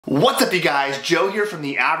What's up you guys, Joe here from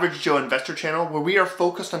the Average Joe Investor channel, where we are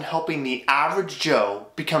focused on helping the average Joe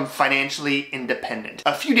become financially independent.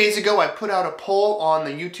 A few days ago I put out a poll on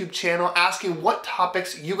the YouTube channel asking what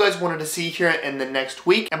topics you guys wanted to see here in the next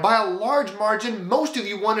week, and by a large margin most of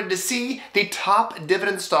you wanted to see the top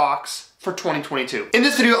dividend stocks for 2022. In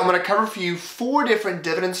this video I'm going to cover for you 4 different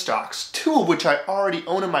dividend stocks, 2 of which I already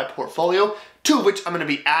own in my portfolio, 2 of which I'm going to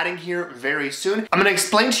be adding here very soon. I'm going to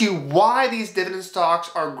explain to you why these dividend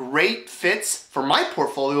stocks are great fits for my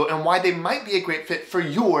portfolio and why they might be a great fit for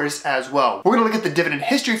yours as well. We're going to look at the dividend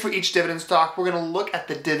history for each dividend stock. We're going to look at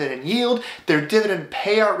the dividend yield, their dividend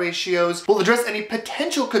payout ratios. We'll address any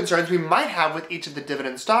potential concerns we might have with each of the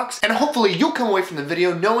dividend stocks, and hopefully you'll come away from the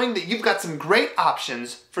video knowing that you've got some great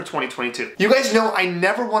options for 2022. You guys know I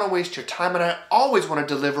never want to waste your time, and I always want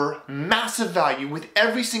to deliver massive value with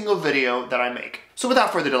every single video that I make. So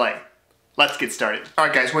without further delay, let's get started. All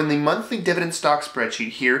right guys, we're in the monthly dividend stock spreadsheet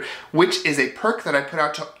here, which is a perk that I put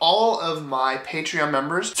out to all of my Patreon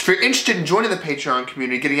members. So if you're interested in joining the Patreon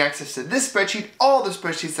community, getting access to this spreadsheet, all the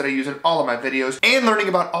spreadsheets that I use in all of my videos, and learning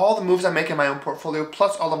about all the moves I make in my own portfolio,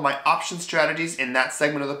 plus all of my option strategies in that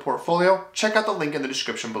segment of the portfolio, check out the link in the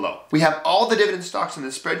description below. We have all the dividend stocks in the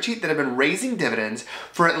spreadsheet that have been raising dividends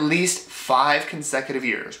for at least 5 consecutive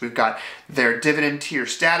years. We've got their dividend tier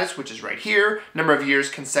status, which is right here, number of years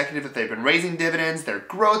consecutive that they've been raising dividends, their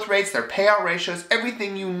growth rates, their payout ratios,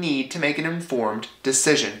 everything you need to make an informed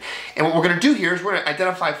decision. And what we're going to do here is we're going to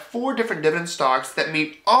identify 4 different dividend stocks that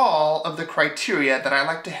meet all of the criteria that I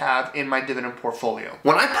like to have in my dividend portfolio.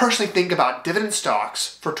 When I personally think about dividend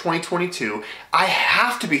stocks for 2022, I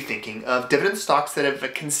have to be thinking of dividend stocks that have a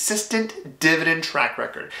consistent dividend track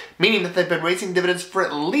record, meaning that they've been raising dividends for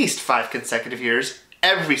at least 5 consecutive years,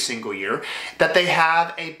 every single year, that they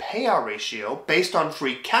have a payout ratio based on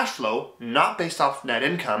free cash flow, not based off net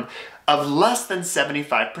income, of less than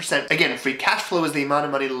 75%. Again, free cash flow is the amount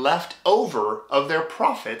of money left over of their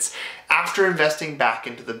profits after investing back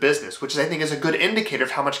into the business, which I think is a good indicator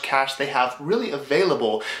of how much cash they have really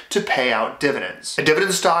available to pay out dividends. A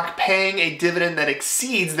dividend stock paying a dividend that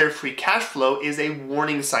exceeds their free cash flow is a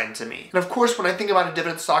warning sign to me. And of course, when I think about a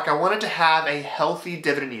dividend stock, I want it to have a healthy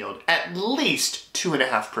dividend yield, at least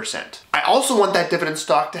 2.5%. I also want that dividend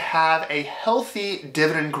stock to have a healthy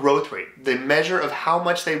dividend growth rate, the measure of how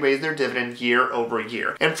much they raise their dividend year over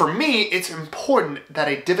year. And for me, it's important that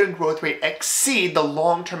a dividend growth rate exceed the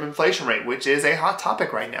long-term inflation rate, which is a hot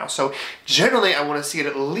topic right now. So generally, I want to see it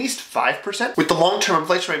at least 5%, with the long-term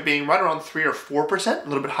inflation rate being right around 3 or 4%, a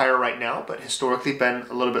little bit higher right now, but historically been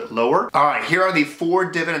a little bit lower. All right, here are the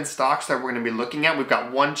 4 dividend stocks that we're going to be looking at. We've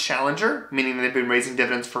got 1 challenger, meaning they've been raising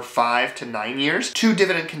dividends for 5 to 9 years, 2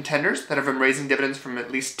 dividend contenders that have been raising dividends from at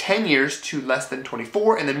least 10 years to less than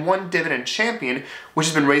 24, and then 1 dividend champion, which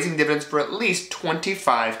has been raising dividends for at least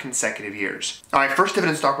 25 consecutive years. All right, first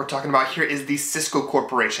dividend stock we're talking about here is the Cisco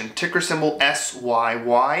Corporation, ticker symbol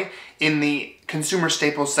SYY, in the consumer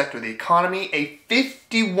staples sector of the economy, a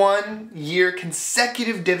 51-year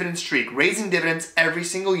consecutive dividend streak, raising dividends every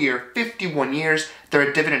single year, 51 years. They're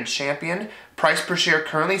a dividend champion. Price per share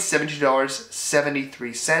currently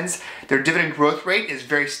 $72.73. Their dividend growth rate is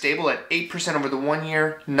very stable at 8% over the 1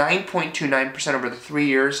 year, 9.29% over the 3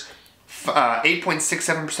 years,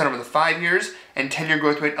 8.67% over the 5 years, and 10-year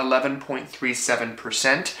growth rate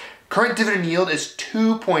 11.37%. Current dividend yield is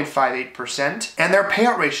 2.58%, and their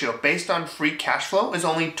payout ratio based on free cash flow is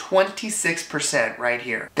only 26% right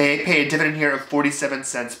here. They pay a dividend here of 47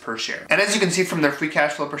 cents per share. And as you can see from their free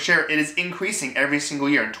cash flow per share, it is increasing every single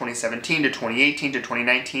year in 2017 to 2018 to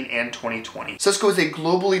 2019 and 2020. Cisco is a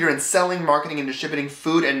global leader in selling, marketing, and distributing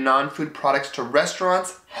food and non-food products to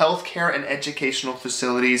restaurants, healthcare and educational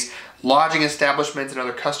facilities, lodging establishments, and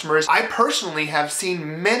other customers. I personally have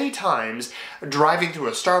seen many times driving through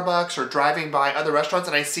a Starbucks or driving by other restaurants,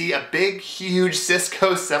 and I see a big, huge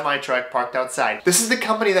Cisco semi-truck parked outside. This is the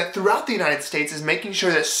company that throughout the United States is making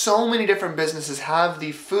sure that so many different businesses have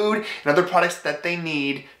the food and other products that they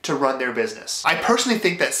need to run their business. I personally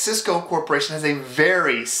think that Cisco Corporation has a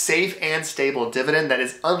very safe and stable dividend that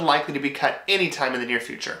is unlikely to be cut anytime in the near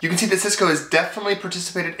future. You can see that Cisco has definitely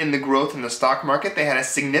participated in the growth in the stock market. They had a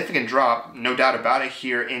significant drop, no doubt about it,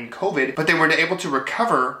 here in COVID, but they were able to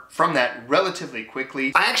recover from that relatively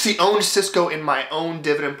quickly. I actually owned Cisco in my own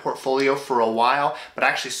dividend portfolio for a while, but I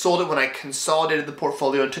actually sold it when I consolidated the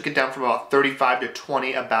portfolio and took it down from about 35 to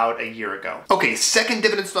 20 about a year ago. Okay, second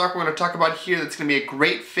dividend stock we're going to talk about here that's going to be a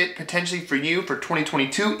great fit potentially for you for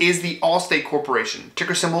 2022 is the Allstate Corporation,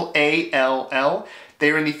 ticker symbol ALL. They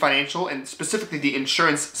are in the financial and specifically the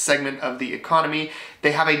insurance segment of the economy.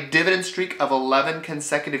 They have a dividend streak of 11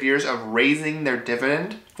 consecutive years of raising their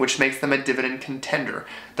dividend, which makes them a dividend contender.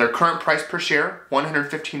 Their current price per share,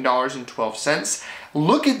 $115.12.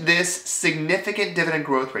 Look at this significant dividend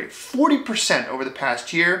growth rate, 40% over the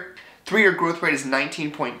past year. 3-year growth rate is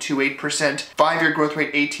 19.28%, 5-year growth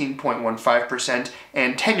rate 18.15%,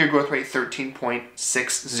 and 10-year growth rate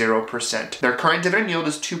 13.60%. Their current dividend yield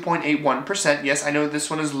is 2.81%. Yes, I know this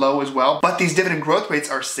one is low as well, but these dividend growth rates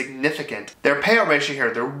are significant. Their payout ratio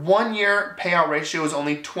here, their 1-year payout ratio is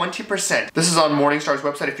only 20%. This is on Morningstar's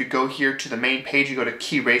website. If you go here to the main page, you go to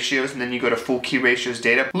key ratios, and then you go to full key ratios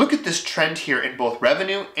data. Look at this trend here in both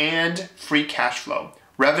revenue and free cash flow.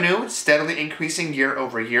 Revenue steadily increasing year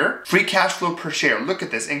over year. Free cash flow per share, look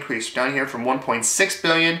at this increase down here from 1.6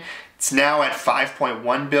 billion. It's now at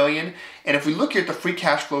 5.1 billion. And if we look here at the free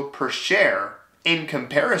cash flow per share in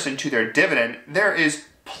comparison to their dividend, there is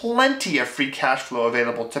plenty of free cash flow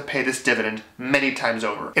available to pay this dividend many times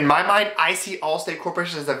over. In my mind, I see Allstate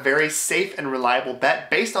Corporation as a very safe and reliable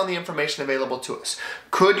bet based on the information available to us.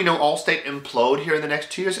 Could, Allstate implode here in the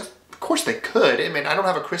next 2 years? Of course they could. I mean, I don't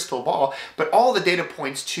have a crystal ball, but all the data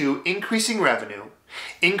points to increasing revenue,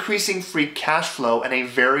 increasing free cash flow, and a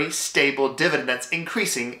very stable dividend that's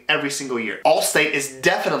increasing every single year. Allstate is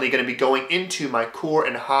definitely going to be going into my core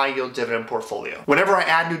and high yield dividend portfolio. Whenever I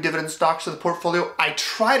add new dividend stocks to the portfolio, I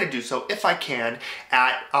try to do so, if I can,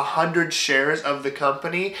 at 100 shares of the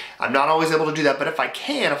company. I'm not always able to do that, but if I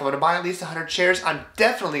can, if I'm going to buy at least 100 shares, I'm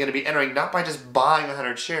definitely going to be entering not by just buying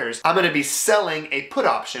 100 shares. I'm going to be selling a put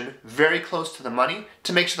option very close to the money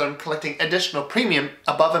to make sure that I'm collecting additional premium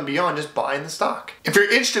above and beyond just buying the stock. If you're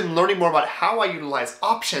interested in learning more about how I utilize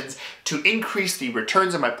options to increase the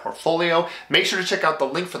returns in my portfolio, make sure to check out the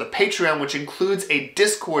link for the Patreon, which includes a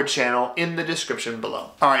Discord channel in the description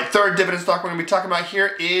below. All right, third dividend stock we're gonna be talking about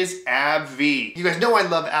here is AbbVie. You guys know I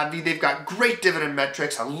love AbbVie. They've got great dividend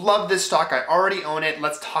metrics. I love this stock. I already own it.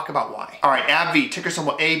 Let's talk about why. All right, AbbVie, ticker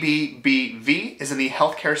symbol ABBV, is in the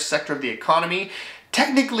healthcare sector of the economy.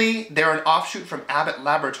 Technically, they're an offshoot from Abbott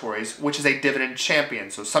Laboratories, which is a dividend champion.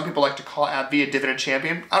 So some people like to call AbbVie a dividend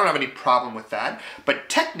champion. I don't have any problem with that. But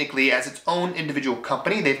technically, as its own individual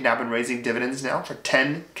company, they've now been raising dividends now for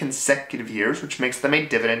 10 consecutive years, which makes them a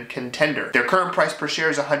dividend contender. Their current price per share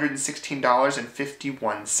is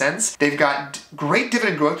 $116.51. They've got great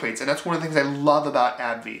dividend growth rates, and that's one of the things I love about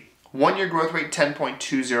AbbVie. 1-year growth rate, 10.20%.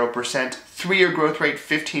 3-year growth rate,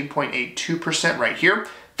 15.82% right here.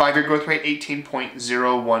 5-year growth rate,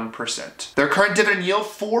 18.01%. Their current dividend yield,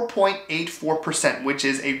 4.84%, which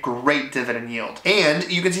is a great dividend yield. And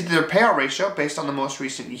you can see that their payout ratio, based on the most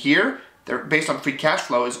recent year, based on free cash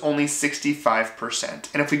flow, is only 65%.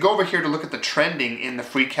 And if we go over here to look at the trending in the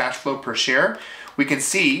free cash flow per share, we can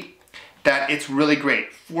see that it's really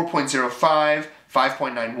great. 4.05,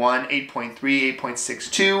 5.91, 8.3,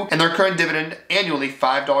 8.62, and their current dividend annually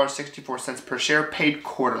 $5.64 per share paid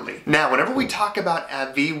quarterly. Now, whenever we talk about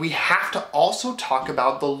AbbVie, we have to also talk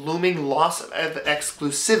about the looming loss of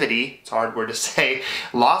exclusivity, it's a hard word to say,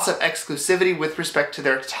 loss of exclusivity with respect to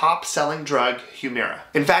their top selling drug, Humira.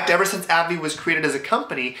 In fact, ever since AbbVie was created as a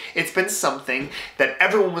company, it's been something that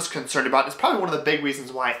everyone was concerned about. It's probably one of the big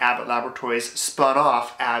reasons why Abbott Laboratories spun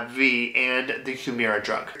off AbbVie and the Humira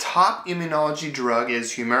drug. Top immunology drug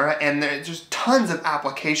is Humira, and there's just tons of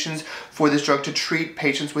applications for this drug to treat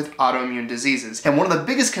patients with autoimmune diseases. And one of the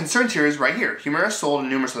biggest concerns here is right here. Humira, sold in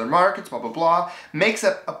numerous other markets, blah, blah, blah, makes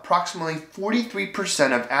up approximately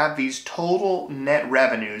 43% of AbbVie's total net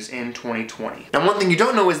revenues in 2020. Now, one thing you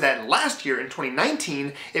don't know is that last year in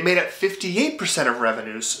 2019, it made up 58% of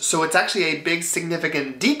revenues. So it's actually a big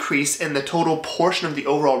significant decrease in the total portion of the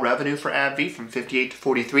overall revenue for AbbVie from 58 to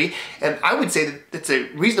 43. And I would say that it's a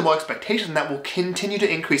reasonable expectation that will continue to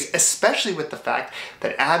increase, especially with the fact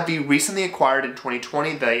that AbbVie recently acquired in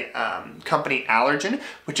 2020 the company Allergan,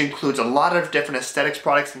 which includes a lot of different aesthetics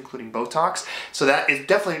products, including Botox. So that is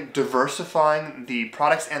definitely diversifying the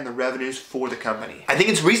products and the revenues for the company. I think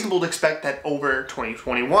it's reasonable to expect that over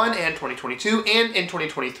 2021 and 2022 and in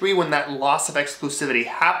 2023, when that loss of exclusivity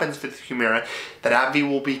happens with Humira, that AbbVie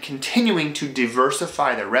will be continuing to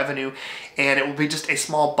diversify their revenue, and it will be just a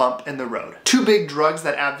small bump in the road. Two big drugs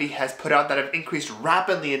that AbbVie has put out that have increased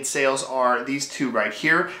rapidly in sales are these two right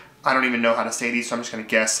here. I don't even know how to say these, so I'm just going to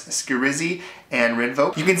guess. Skyrizi and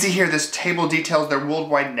Rinvoq. You can see here this table details their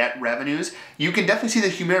worldwide net revenues. You can definitely see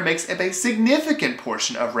that Humira makes up a significant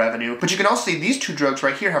portion of revenue, but you can also see these two drugs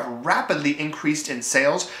right here have rapidly increased in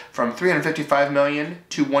sales from 355 million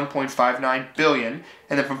to 1.59 billion,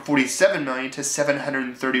 and then from 47 million to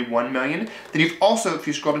 731 million. Then you've also, if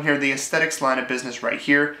you scroll down here, the aesthetics line of business right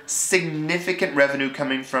here, significant revenue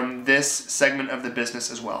coming from this segment of the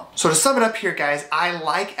business as well. So to sum it up here, guys, I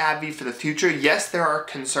like AbbVie for the future. Yes, there are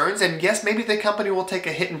concerns, and yes, maybe the company will take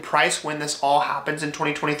a hit in price when this all happens in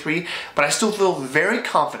 2023, but I still feel very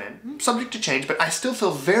confident, subject to change, but I still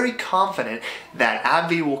feel very confident that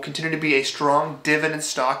AbbVie will continue to be a strong dividend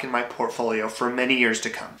stock in my portfolio for many years to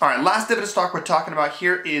come. All right, last dividend stock we're talking about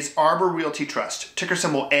here is Arbor Realty Trust, ticker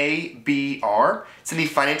symbol ABR. It's in the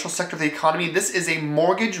financial sector of the economy. This is a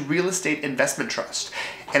mortgage real estate investment trust,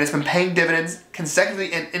 and it's been paying dividends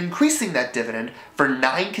consecutively and increasing that dividend for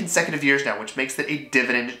 9 consecutive years now, which makes it a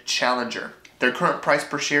dividend challenger. Their current price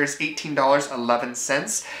per share is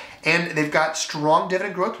 $18.11, and they've got strong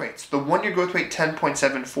dividend growth rates. The 1-year growth rate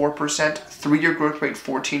 10.74%, 3-year growth rate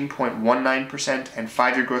 14.19%, and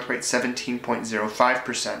 5-year growth rate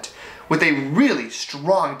 17.05%. with a really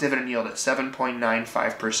strong dividend yield at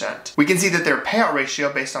 7.95%. We can see that their payout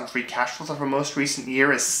ratio based on free cash flow for most recent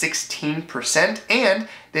year is 16%, and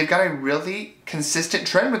they've got a really consistent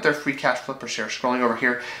trend with their free cash flow per share. Scrolling over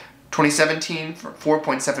here, 2017 for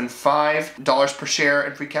 $4.75 per share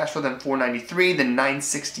in free cash flow, then $4.93, then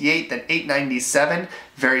 $9.68, then $8.97.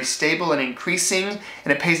 Very stable and increasing,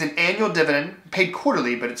 and it pays an annual dividend, paid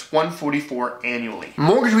quarterly, but it's $1.44 annually.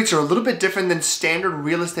 Mortgage REITs are a little bit different than standard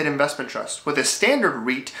real estate investment trusts. With a standard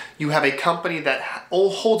REIT, you have a company that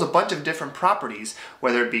holds a bunch of different properties,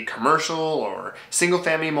 whether it be commercial or single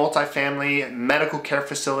family, multifamily, medical care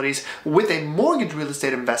facilities. With a mortgage real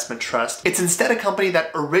estate investment trust, it's instead a company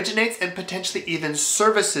that originates and potentially even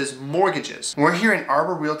services mortgages. We're here in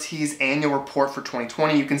Arbor Realty's annual report for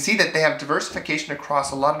 2020. You can see that they have diversification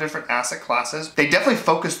across a lot of different asset classes. They definitely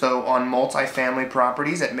focus though on multifamily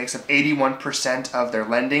properties. That makes up 81% of their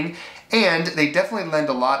lending. And they definitely lend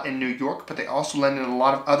a lot in New York, but they also lend in a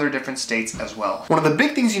lot of other different states as well. One of the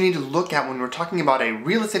big things you need to look at when we're talking about a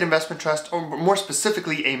real estate investment trust, or more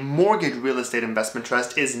specifically a mortgage real estate investment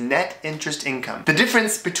trust, is net interest income. The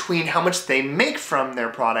difference between how much they make from their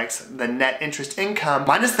products, the net interest income,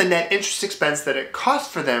 minus the net interest expense that it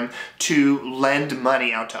costs for them to lend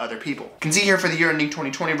money out to other people. You can see here for the year ending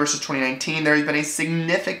 2020 versus 2019, there has been a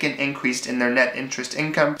significant increase in their net interest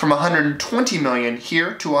income from 120 million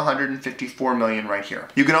here to 154 million right here.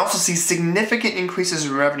 You can also see significant increases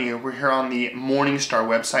in revenue. We're here on the Morningstar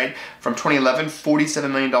website from 2011,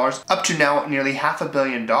 $47 million, up to now nearly $500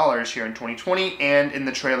 million here in 2020 and in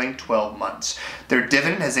the trailing 12 months. Their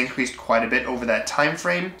dividend has increased quite a bit over that time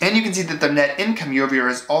frame, and you can see that their net income year over year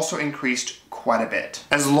has also increased quite a bit.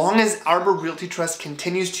 As long as Arbor Realty Trust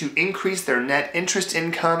continues to increase their net interest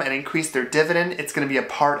income and increase their dividend, it's going to be a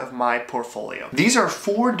part of my portfolio. These are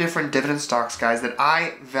 4 different dividend stocks, guys, that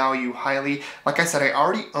I value highly. Like I said, I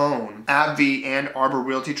already own AbbVie and Arbor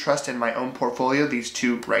Realty Trust in my own portfolio, these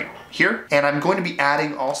 2 right here. And I'm going to be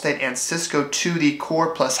adding Allstate and Cisco to the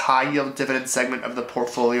core plus high yield dividend segment of the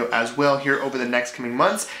portfolio as well here over the next coming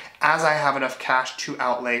months, as I have enough cash to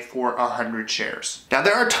outlay for 100 shares. Now,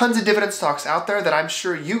 there are tons of dividend stocks out there that I'm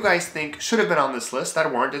sure you guys think should have been on this list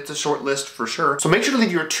that weren't. It's a short list for sure. So make sure to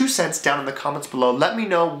leave your 2 cents down in the comments below. Let me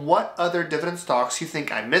know what other dividend stocks you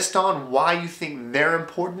think I missed on, why you think they're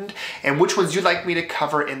important, and which ones you'd like me to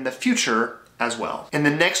cover in the future as well. In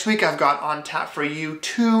the next week, I've got on tap for you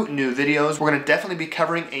 2 new videos. We're gonna definitely be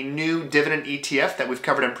covering a new dividend ETF that we've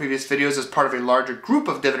covered in previous videos as part of a larger group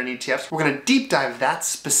of dividend ETFs. We're gonna deep dive that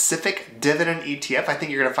specific dividend ETF. I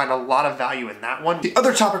think you're gonna find a lot of value in that one. The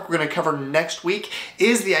other topic we're gonna cover next week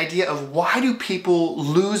is the idea of why do people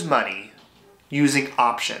lose money using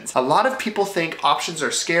options. A lot of people think options are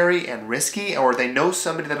scary and risky, or they know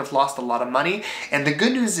somebody that have lost a lot of money. And the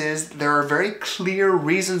good news is there are very clear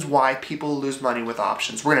reasons why people lose money with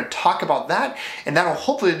options. We're gonna talk about that, and that'll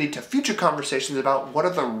hopefully lead to future conversations about what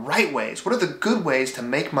are the right ways, what are the good ways to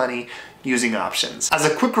make money using options. As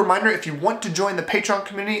a quick reminder, if you want to join the Patreon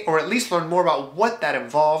community or at least learn more about what that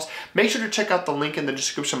involves, make sure to check out the link in the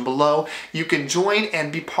description below. You can join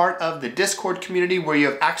and be part of the Discord community where you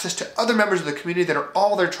have access to other members of the community that are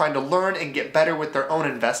all there trying to learn and get better with their own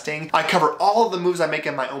investing. I cover all of the moves I make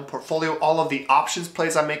in my own portfolio, all of the options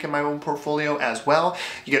plays I make in my own portfolio as well.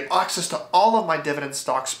 You get access to all of my dividend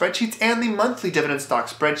stock spreadsheets and the monthly dividend stock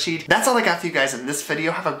spreadsheet. That's all I got for you guys in this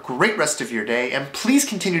video. Have a great rest of your day, and please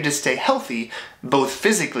continue to stay healthy, both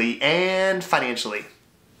physically and financially.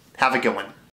 Have a good one.